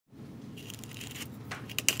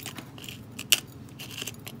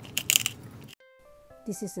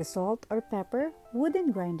This is a salt or pepper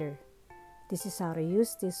wooden grinder. This is how to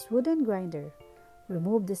use this wooden grinder.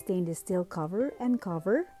 Remove the stainless steel cover and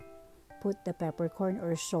cover. Put the peppercorn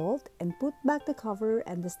or salt and put back the cover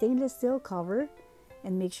and the stainless steel cover,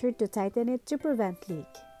 and make sure to tighten it to prevent leak.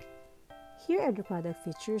 Here are the product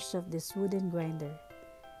features of this wooden grinder.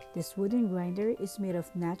 This wooden grinder is made of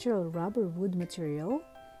natural rubber wood material.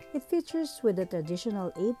 It features with a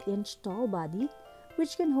traditional 8-inch tall body,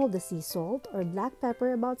 which can hold the sea salt or black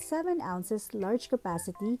pepper about 7 ounces large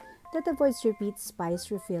capacity that avoids repeat spice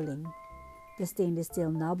refilling. The stainless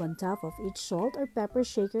steel knob on top of each salt or pepper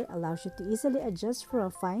shaker allows you to easily adjust from a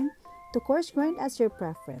fine to coarse grind as your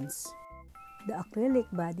preference. The acrylic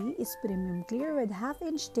body is premium clear with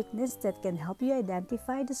half-inch thickness that can help you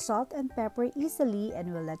identify the salt and pepper easily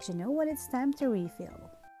and will let you know when it's time to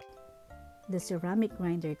refill. The ceramic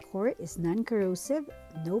grinder core is non-corrosive,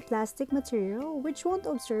 no plastic material which won't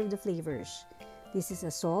observe the flavors. This is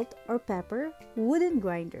a salt or pepper wooden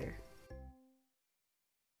grinder.